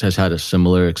podcast has had a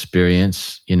similar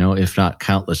experience, if not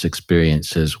countless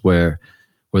experiences where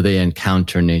they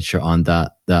encounter nature on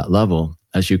that level,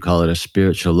 as you call it, a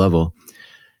spiritual level.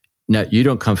 Now, you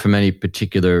don't come from any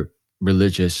particular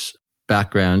religious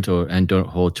background and don't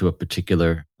hold to a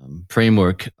particular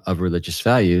framework of religious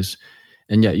values,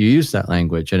 and yet you use that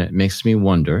language, and it makes me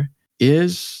wonder,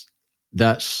 is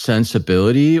that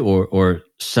sensibility or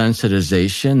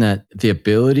sensitization, that the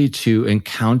ability to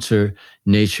encounter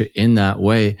nature in that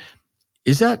way,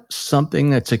 is that something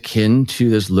that's akin to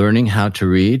this learning how to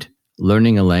read,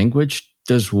 learning a language?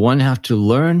 Does one have to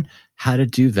learn how to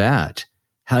do that,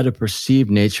 how to perceive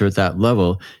nature at that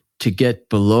level to get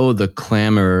below the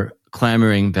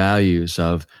clamoring values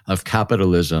of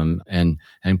capitalism and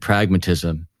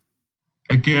pragmatism?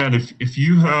 Again, if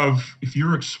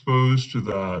you're exposed to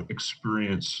that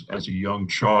experience as a young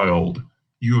child,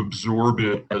 you absorb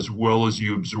it as well as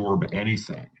you absorb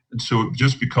anything. And so it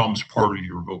just becomes part of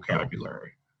your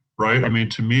vocabulary, right? I mean,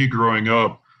 to me, growing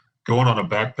up, going on a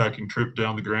backpacking trip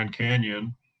down the Grand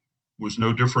Canyon was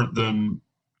no different than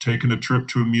taking a trip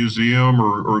to a museum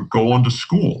or going to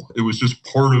school. It was just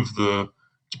part of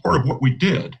what we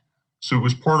did. So it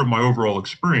was part of my overall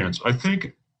experience. I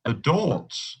think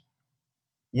adults,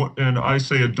 and I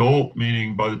say adult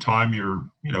meaning by the time you're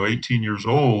 18 years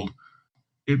old,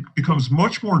 it becomes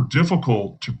much more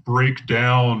difficult to break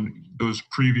down those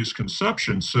previous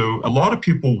conceptions. So a lot of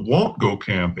people won't go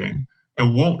camping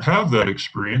and won't have that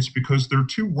experience because they're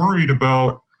too worried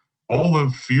about all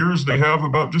the fears they have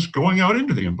about just going out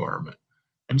into the environment.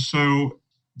 And so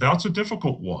that's a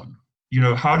difficult one.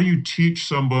 How do you teach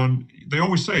someone? They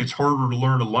always say it's harder to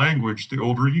learn a language the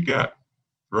older you get,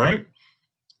 right?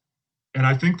 And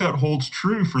I think that holds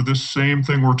true for this same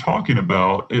thing we're talking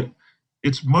about.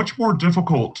 It's much more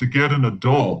difficult to get an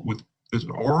adult that's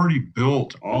already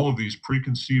built all of these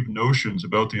preconceived notions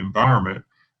about the environment,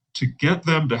 to get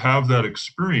them to have that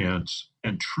experience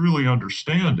and truly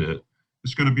understand it.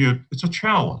 It's a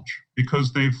challenge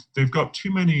because they've got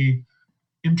too many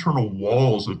internal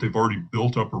walls that they've already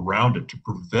built up around it to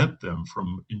prevent them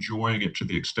from enjoying it to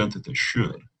the extent that they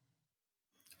should.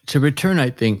 To return,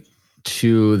 I think,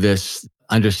 to this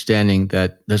understanding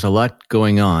that there's a lot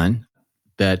going on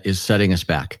that is setting us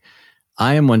back,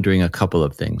 I am wondering a couple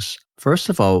of things. First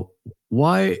of all,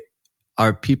 why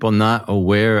are people not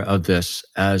aware of this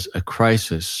as a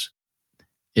crisis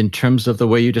in terms of the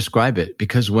way you describe it?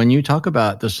 Because when you talk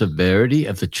about the severity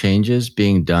of the changes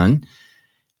being done,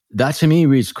 that to me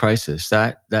reads crisis.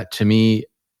 That to me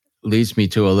leads me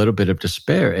to a little bit of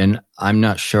despair. And I'm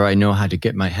not sure I know how to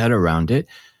get my head around it.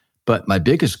 But my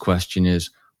biggest question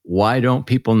is, why don't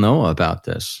people know about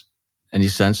this? Any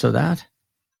sense of that?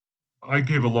 I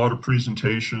gave a lot of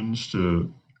presentations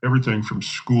to everything from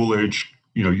school age,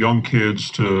 young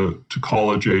kids to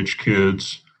college age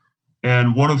kids.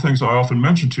 And one of the things I often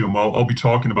mention to them, I'll be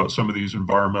talking about some of these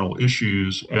environmental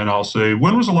issues, and I'll say,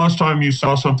 when was the last time you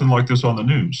saw something like this on the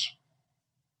news?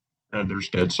 And there's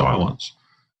dead silence.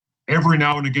 Every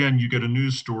now and again, you get a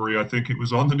news story. I think it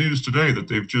was on the news today that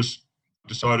they've just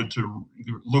decided to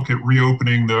look at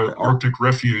reopening the Arctic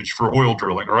refuge for oil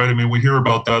drilling, right? I mean, we hear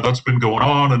about that. That's been going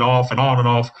on and off and on and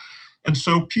off. And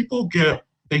so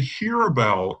they hear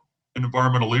about an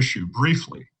environmental issue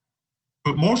briefly,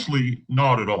 but mostly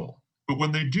not at all. But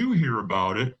when they do hear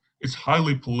about it, it's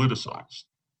highly politicized.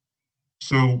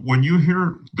 So when you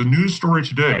hear the news story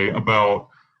today about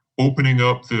opening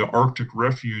up the Arctic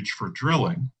refuge for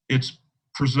drilling, it's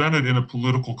presented in a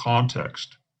political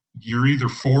context. You're either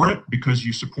for it because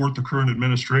you support the current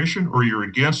administration, or you're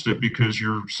against it because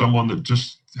you're someone that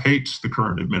just hates the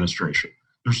current administration.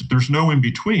 There's no in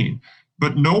between.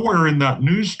 But nowhere in that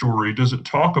news story does it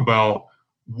talk about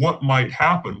what might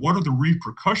happen. What are the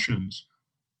repercussions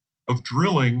of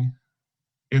drilling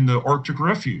in the Arctic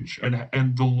refuge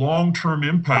and the long-term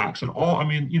impacts and all? I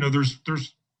mean,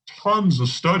 there's tons of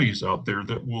studies out there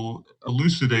that will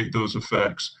elucidate those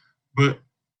effects, but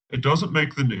it doesn't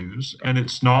make the news, and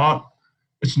it's kind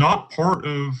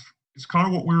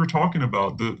of what we were talking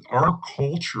about. Our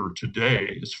culture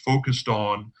today is focused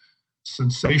on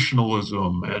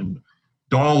sensationalism and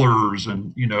dollars,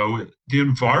 and the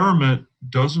environment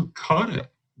doesn't cut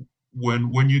it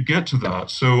when you get to that.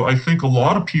 So I think a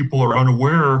lot of people are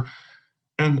unaware,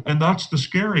 and that's the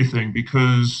scary thing,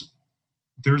 because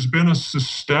there's been a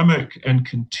systemic and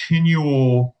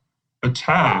continual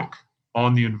attack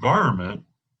on the environment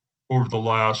over the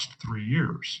last 3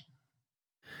 years.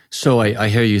 So I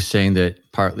hear you saying that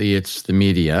partly it's the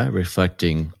media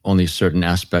reflecting only certain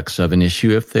aspects of an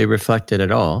issue, if they reflect it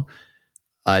at all.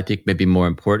 I think maybe more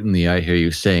importantly, I hear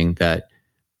you saying that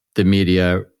the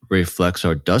media reflects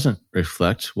or doesn't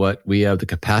reflect what we have the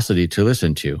capacity to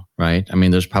listen to, right? I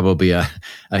mean, there's probably a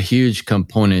huge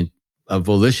component of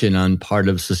volition on part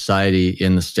of society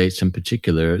in the States in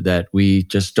particular that we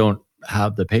just don't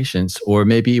have the patience or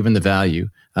maybe even the value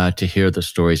to hear the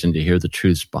stories and to hear the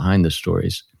truths behind the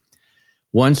stories.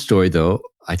 One story, though,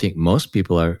 I think most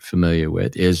people are familiar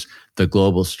with is the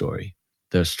global story,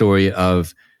 the story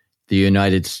of the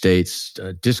United States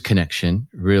disconnection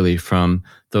really from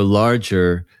the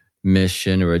larger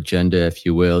mission or agenda, if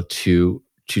you will, to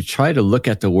try to look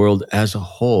at the world as a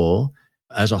whole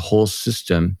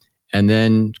system, and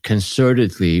then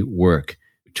concertedly work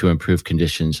to improve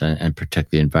conditions and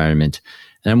protect the environment.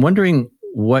 And I'm wondering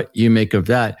what you make of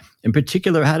that. In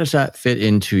particular, how does that fit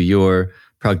into your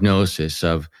prognosis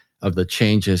of the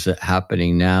changes that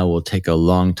happening now will take a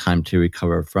long time to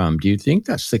recover from? Do you think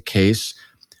that's the case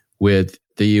with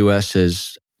the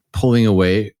U.S.'s pulling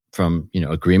away from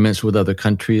agreements with other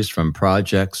countries, from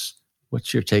projects?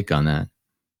 What's your take on that?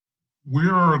 We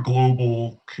are a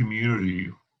global community.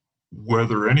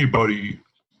 Whether anybody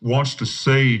wants to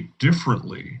say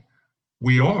differently,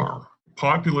 we are.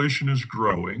 Population is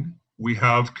growing. We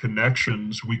have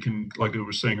connections. We can, like I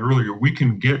was saying earlier, we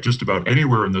can get just about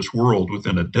anywhere in this world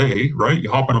within a day, right?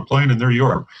 You hop on a plane and there you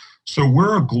are. So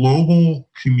we're a global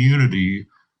community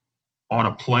on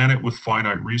a planet with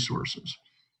finite resources.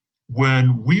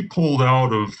 When we pulled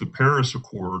out of the Paris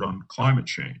Accord on climate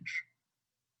change,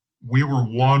 we were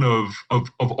one of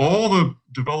all the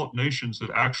developed nations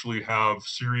that actually have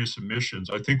serious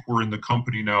emissions. I think we're in the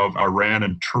company now of Iran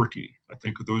and Turkey. I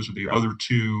think those are the other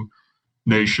two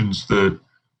nations that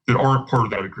aren't part of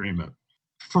that agreement.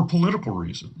 For political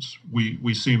reasons,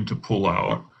 we seem to pull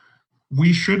out.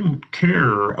 We shouldn't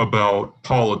care about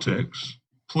politics.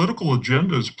 Political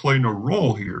agendas play no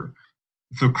role here.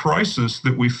 The crisis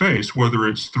that we face, whether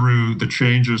it's through the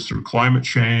changes through climate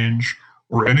change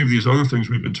or any of these other things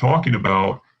we've been talking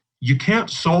about, you can't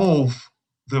solve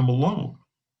them alone,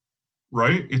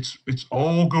 right? It's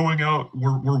all going out.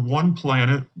 We're one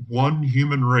planet, one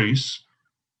human race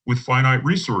with finite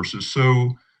resources.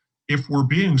 So if we're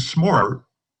being smart,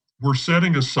 we're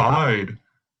setting aside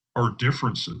our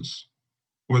differences,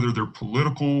 whether they're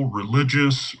political,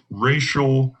 religious,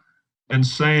 racial, and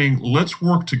saying, let's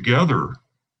work together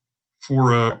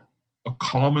for a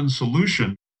common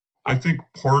solution. I think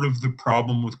part of the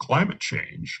problem with climate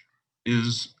change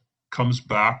comes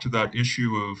back to that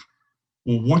issue of,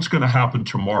 well, what's going to happen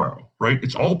tomorrow, right?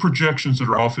 It's all projections that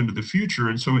are off into the future.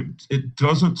 And so it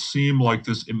doesn't seem like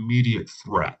this immediate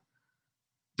threat.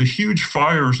 The huge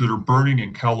fires that are burning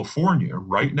in California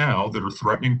right now that are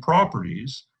threatening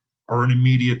properties are an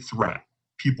immediate threat.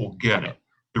 People get it.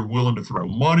 They're willing to throw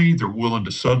money. They're willing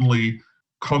to suddenly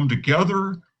come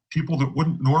together. People that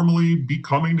wouldn't normally be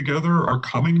coming together are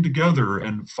coming together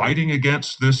and fighting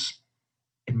against this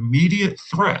immediate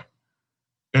threat.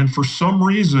 And for some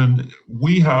reason,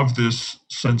 we have this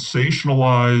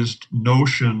sensationalized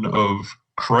notion of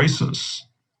crisis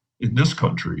in this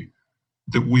country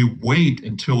that we wait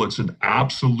until it's an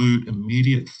absolute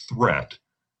immediate threat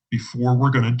before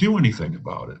we're going to do anything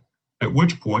about it, at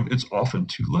which point it's often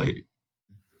too late.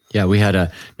 Yeah, we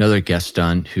had another guest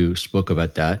on who spoke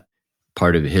about that.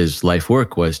 Part of his life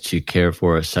work was to care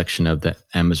for a section of the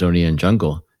Amazonian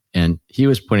jungle. And he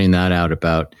was pointing that out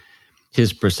about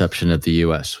his perception of the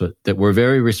U.S., that we're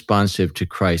very responsive to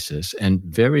crisis and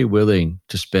very willing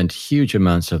to spend huge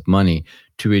amounts of money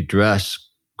to address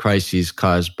crises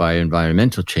caused by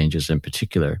environmental changes in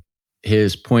particular.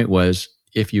 His point was,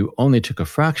 if you only took a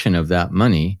fraction of that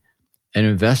money and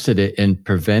invested it in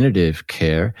preventative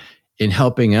care, in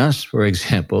helping us, for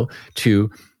example,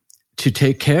 to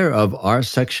take care of our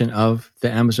section of the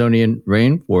Amazonian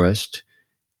rainforest,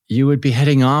 you would be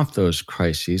heading off those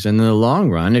crises. And in the long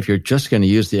run, if you're just going to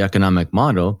use the economic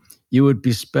model, you would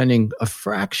be spending a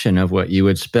fraction of what you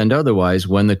would spend otherwise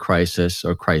when the crisis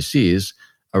or crises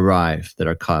arrive that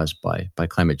are caused by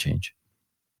climate change.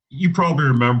 You probably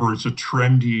remember it's a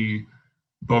trendy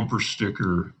bumper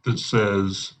sticker that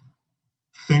says,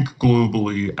 think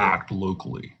globally, act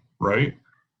locally, right?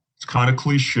 It's kind of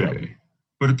cliche,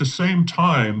 but at the same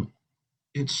time,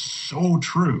 it's so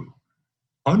true.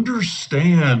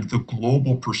 Understand the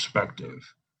global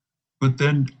perspective, but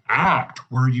then act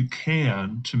where you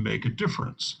can to make a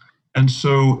difference. And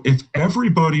so if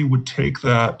everybody would take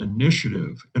that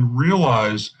initiative and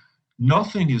realize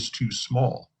nothing is too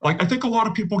small. Like, I think a lot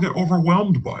of people get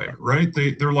overwhelmed by it, right?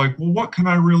 They're like, well, what can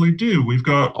I really do? We've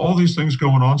got all these things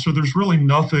going on, so there's really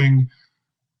nothing.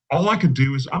 All I could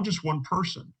do is, I'm just one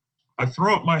person. I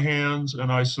throw up my hands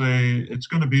and I say, it's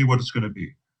going to be what it's going to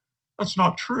be. That's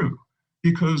not true,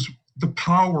 because the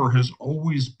power has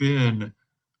always been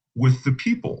with the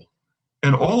people.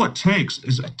 And all it takes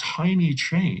is a tiny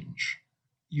change.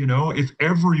 You know, if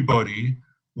everybody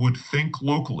would think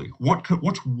locally,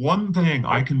 what's one thing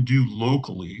I can do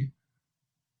locally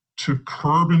to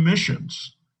curb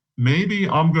emissions? Maybe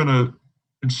I'm going to,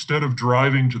 instead of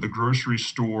driving to the grocery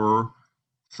store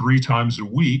 3 times a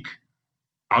week,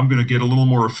 I'm going to get a little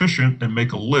more efficient and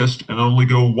make a list and only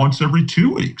go once every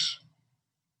 2 weeks,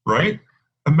 right?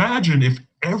 Imagine if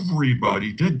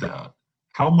everybody did that,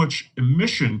 how much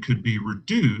emission could be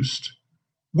reduced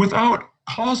without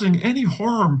causing any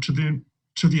harm to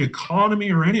the economy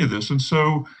or any of this. And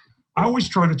so I always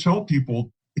try to tell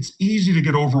people it's easy to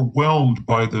get overwhelmed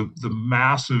by the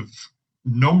massive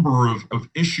number of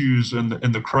issues and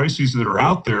the crises that are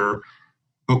out there,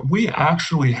 but we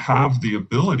actually have the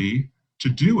ability to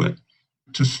do it,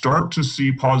 to start to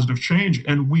see positive change.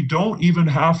 And we don't even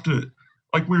have to,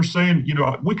 like we were saying, you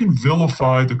know, we can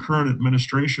vilify the current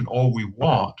administration all we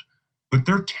want, but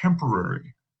they're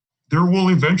temporary. There will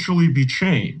eventually be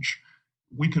change.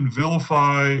 We can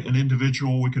vilify an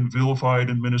individual, we can vilify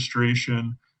an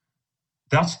administration.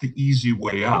 That's the easy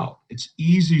way out. It's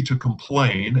easy to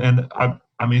complain. And I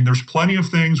mean, there's plenty of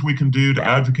things we can do to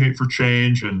advocate for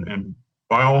change, and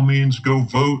by all means, go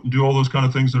vote and do all those kind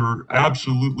of things that are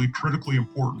absolutely critically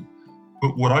important.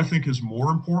 But what I think is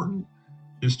more important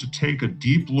is to take a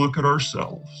deep look at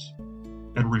ourselves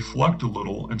and reflect a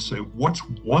little and say, what's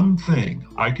one thing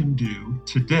I can do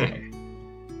today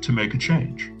to make a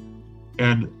change?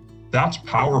 And that's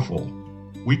powerful.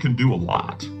 We can do a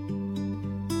lot.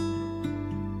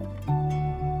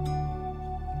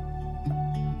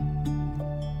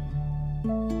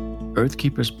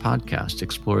 Earthkeepers podcast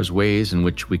explores ways in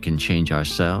which we can change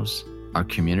ourselves, our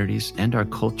communities, and our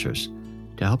cultures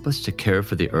to help us to care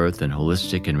for the earth in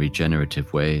holistic and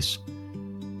regenerative ways.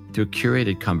 Through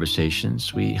curated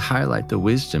conversations, we highlight the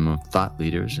wisdom of thought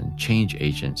leaders and change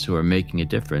agents who are making a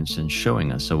difference and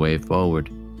showing us a way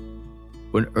forward.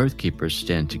 When Earthkeepers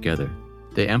stand together,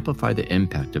 they amplify the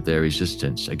impact of their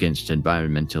resistance against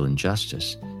environmental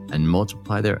injustice and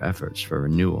multiply their efforts for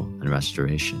renewal and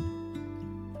restoration.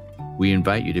 We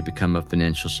invite you to become a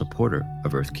financial supporter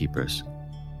of Earthkeepers.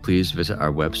 Please visit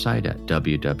our website at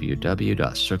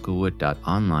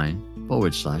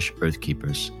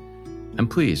www.circlewood.online/Earthkeepers. And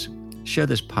please share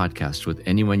this podcast with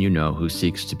anyone you know who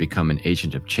seeks to become an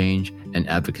agent of change and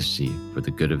advocacy for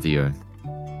the good of the earth.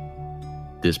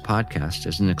 This podcast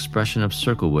is an expression of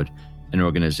Circlewood, an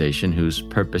organization whose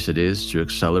purpose it is to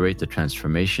accelerate the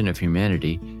transformation of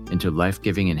humanity into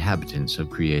life-giving inhabitants of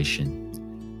creation.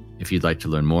 If you'd like to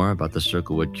learn more about the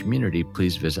Circlewood community,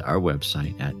 please visit our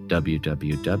website at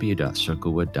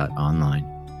www.circlewood.online.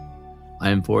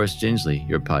 I am Forrest Dinsley,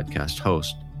 your podcast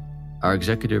host. Our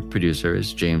executive producer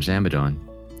is James Amadon.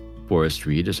 Forrest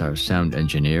Reed is our sound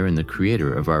engineer and the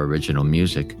creator of our original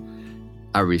music.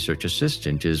 Our research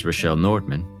assistant is Rochelle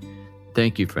Nordman.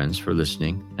 Thank you, friends, for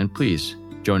listening, and please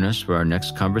join us for our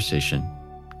next conversation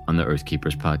on the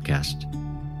Earthkeepers podcast.